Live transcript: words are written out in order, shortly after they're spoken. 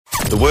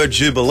The word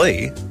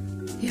Jubilee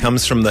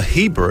comes from the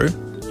Hebrew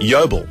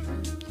yobel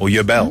or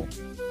yobel.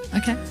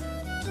 Okay.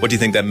 What do you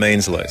think that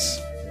means, Luce?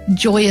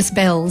 Joyous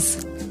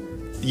bells.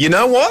 You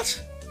know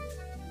what?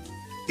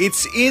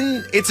 It's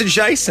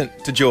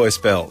adjacent to joyous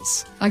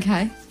bells.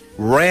 Okay.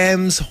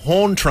 Ram's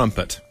horn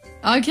trumpet.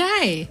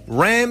 Okay.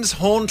 Ram's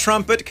horn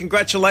trumpet.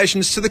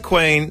 Congratulations to the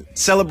Queen,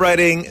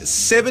 celebrating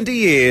 70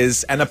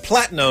 years and a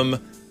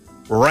platinum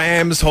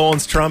Ram's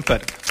horns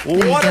trumpet.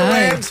 What a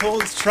Ram's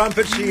horns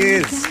trumpet she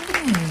is.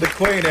 The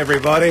Queen,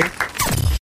 everybody.